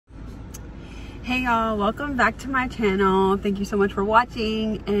Hey y'all, welcome back to my channel. Thank you so much for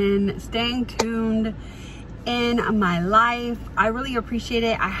watching and staying tuned in my life. I really appreciate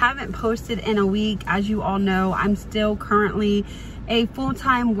it. I haven't posted in a week. As you all know, I'm still currently a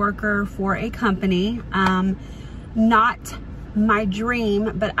full-time worker for a company. Not my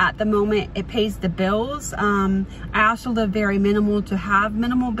dream, but at the moment it pays the bills. I also live very minimal to have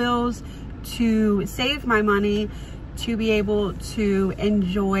minimal bills, to save my money, to be able to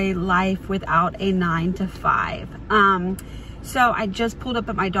enjoy life without a 9-to-5. So I just pulled up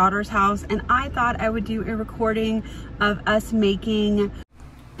at my daughter's house and I thought I would do a recording of us making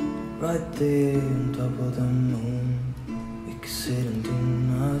right there on top of the moon. We could sit and do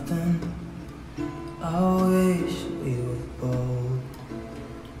nothing. I wish we were bold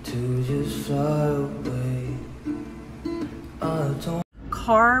to just fly away. I don't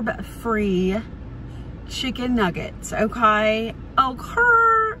carb-free chicken nuggets, okay?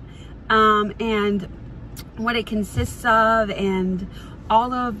 And what it consists of and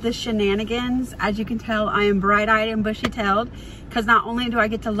all of the shenanigans. As you can tell, I am bright-eyed and bushy-tailed because not only do I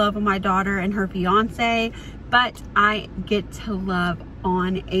get to love on my daughter and her fiance, but I get to love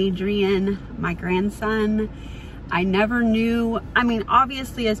on Adrian, my grandson. I never knew, I mean,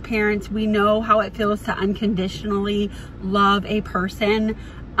 obviously as parents, we know how it feels to unconditionally love a person.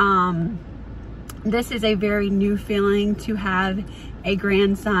 This is a very new feeling to have a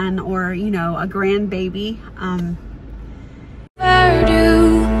grandson or, you know, a grandbaby. I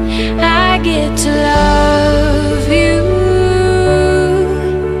get to love you.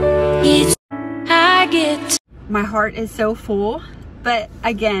 My heart is so full, but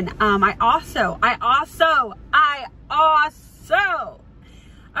again, I also,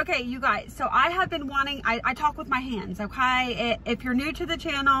 okay, you guys, so I have been wanting, I talk with my hands, okay? If you're new to the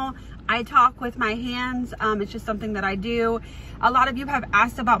channel, I talk with my hands. It's just something that I do. A lot of you have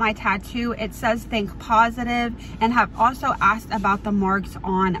asked about my tattoo. It says think positive, and have also asked about the marks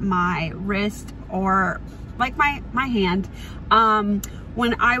on my wrist or like my hand.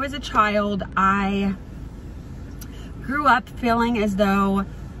 When I was a child, I grew up feeling as though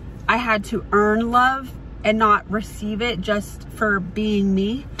I had to earn love and not receive it just for being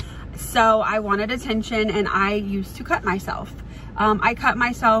me. So I wanted attention and I used to cut myself. I cut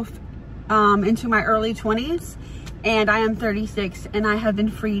myself into my early 20s and I am 36 and I have been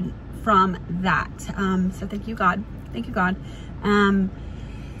freed from that. So thank you, God. Thank you, God.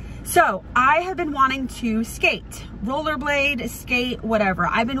 So I have been wanting to skate, rollerblade, skate, whatever.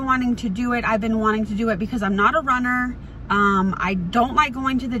 I've been wanting to do it. I've been wanting to do it because I'm not a runner. I don't like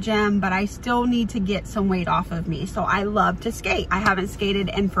going to the gym, but I still need to get some weight off of me. So I love to skate. I haven't skated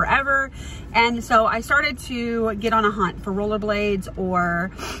in forever. And so I started to get on a hunt for rollerblades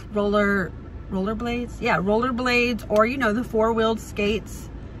or rollerblades? Yeah, rollerblades, or, you know, the four-wheeled skates.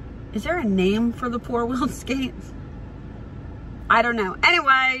 Is there a name for the four-wheeled skates? I don't know.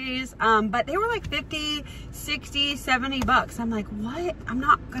 Anyways, but they were like 50, 60, 70 bucks. I'm like, what? I'm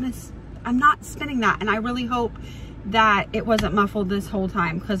not spending that. And I really hope that it wasn't muffled this whole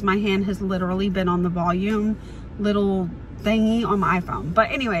time because my hand has literally been on the volume little thingy on my iPhone. But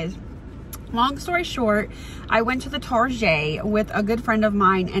anyways, long story short, I went to the Target with a good friend of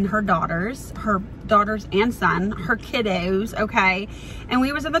mine and her daughters and son, her kiddos, okay? And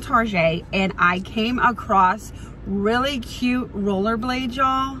we was in the Target and I came across really cute rollerblades,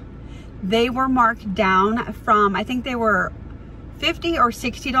 y'all. They were marked down from, I think they were $50 or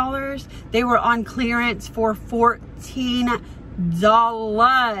 $60. They were on clearance for $14.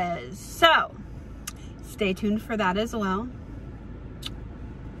 So stay tuned for that as well.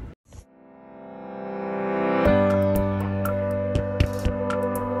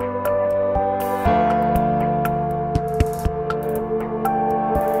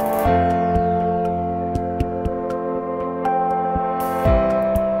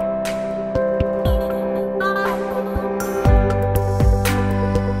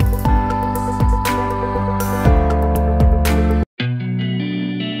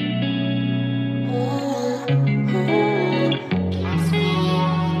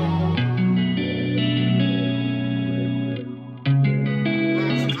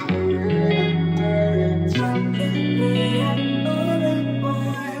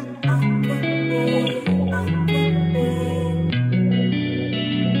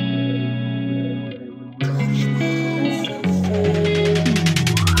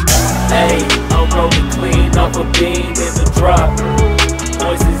 off a beam in the drop.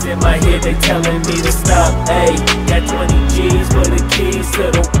 Voices in my head, they telling me to stop. Ayy, got 20 G's for the keys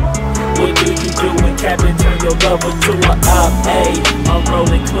to the. What do you do when Captain turn your lover to a op? Ayy, I'm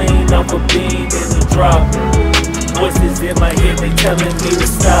rolling clean off a beam in the drop. Voices in my head, they telling me to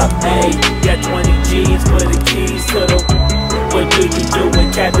stop. Ayy, got 20 G's for the keys to the. What do you do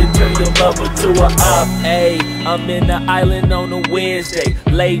when Captain turn your lover to a op? Ayy, I'm in the island on a Wednesday,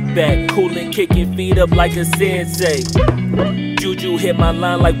 laid back, coolin', kicking feet up like a sensei. Juju hit my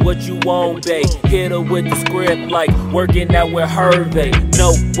line like what you want, babe. Hit her with the script like working out with Hervey.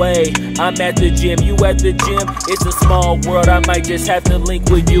 No way, I'm at the gym, you at the gym. It's a small world, I might just have to link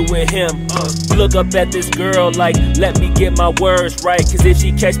with you and him. Look up at this girl like, let me get my words right. Cause if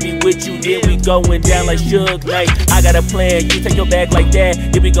she catch me with you, then we going down like Suge Knight. I got a plan, you take your bag like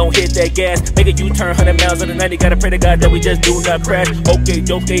that, then we gon' hit that gas. Make a U-turn 100 miles on the 90, gotta pray to God that we just do not crash.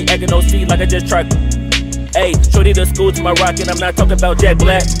 Okay, acting no C like I just tried. Ayy, shorty the school to my rocket, I'm not talking about Jack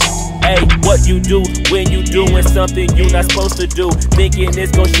Black. Ayy, what you do when you doing something you not supposed to do? Thinking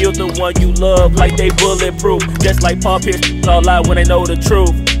it's gon' shield the one you love like they bulletproof. Just like Paul Pierce, it's all lie when they know the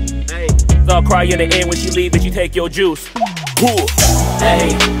truth. Ayy, I'll cry in the end when she leave and you take your juice.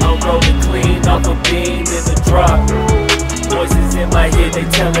 Ayy, I'm rolling clean off a beam in the drop. Voices in my head, they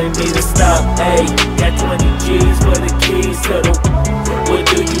telling me to stop. Ayy, got 20 G's for the keys to the. What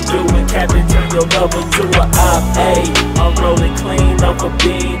do you do when Captain turn your lover to a op? Ayy, I'm rolling clean off a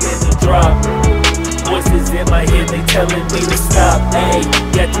beam in the drop. Voices in my head, they telling me to stop. Ayy,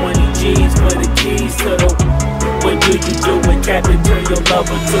 got 20 G's for the keys to the. What do you do when Captain turn your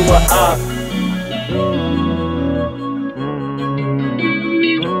lover to a op?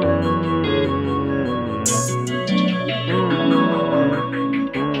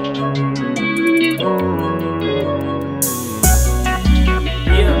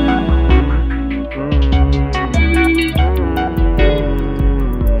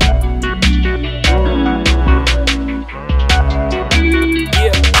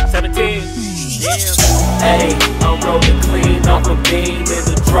 Ayy, I'm rolling clean off a beam in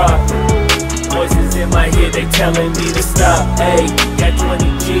the drop. Voices in my head, they telling me to stop. Ayy, got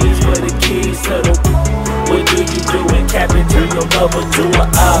 20 G's for the keys to the. What do you do when Captain turn your lover to a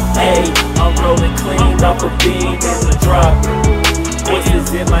op? Ayy, I'm rolling clean off a beam in the drop.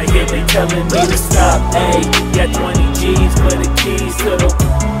 Voices in my head, they telling me to stop. Ayy, got 20 G's for the keys to the.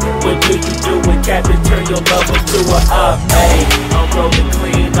 What do you do when Captain turn your lover to a op? Ayy, I'm rolling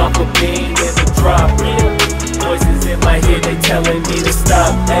clean off a beam in the drop. Voices in my head, they telling me to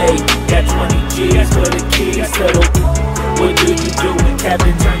stop. Ayy, got 20 G's for the keys to the. What do you do when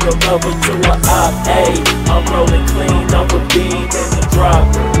Captain turn your lover to a op? Ayy, I'm rolling clean off a beam in the drop.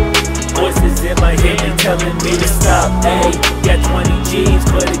 Voices in my head, they telling me to stop. Ayy, got 20 G's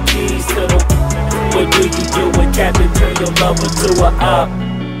for the keys to the. What do you do when Captain turn your lover to a op?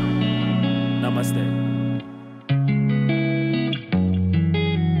 Namaste.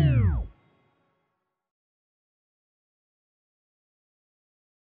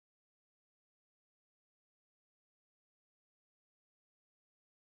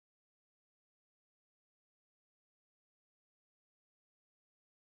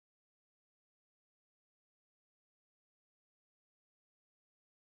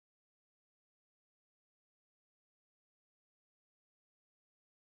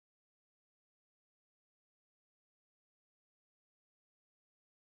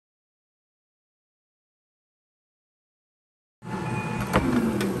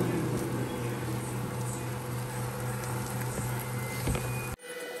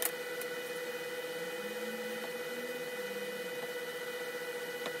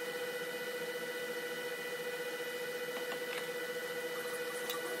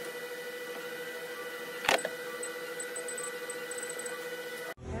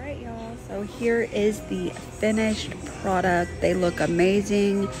 So here is the finished product. They look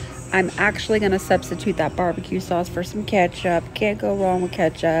amazing. I'm actually going to substitute that barbecue sauce for some ketchup. Can't go wrong with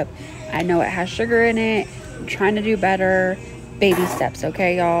ketchup. I know it has sugar in it. I'm trying to do better. Baby steps,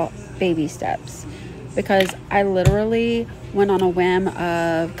 okay, y'all? Baby steps. Because I literally went on a whim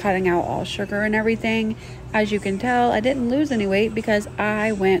of cutting out all sugar and everything. As you can tell, I didn't lose any weight because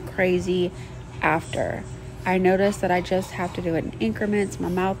I went crazy after. I noticed that I just have to do it in increments. My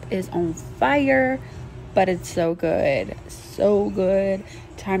mouth is on fire, but it's so good. So good.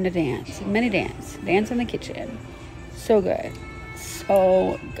 Time to dance. Mini dance. Dance in the kitchen. So good.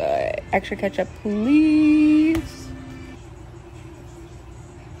 So good. Extra ketchup, please.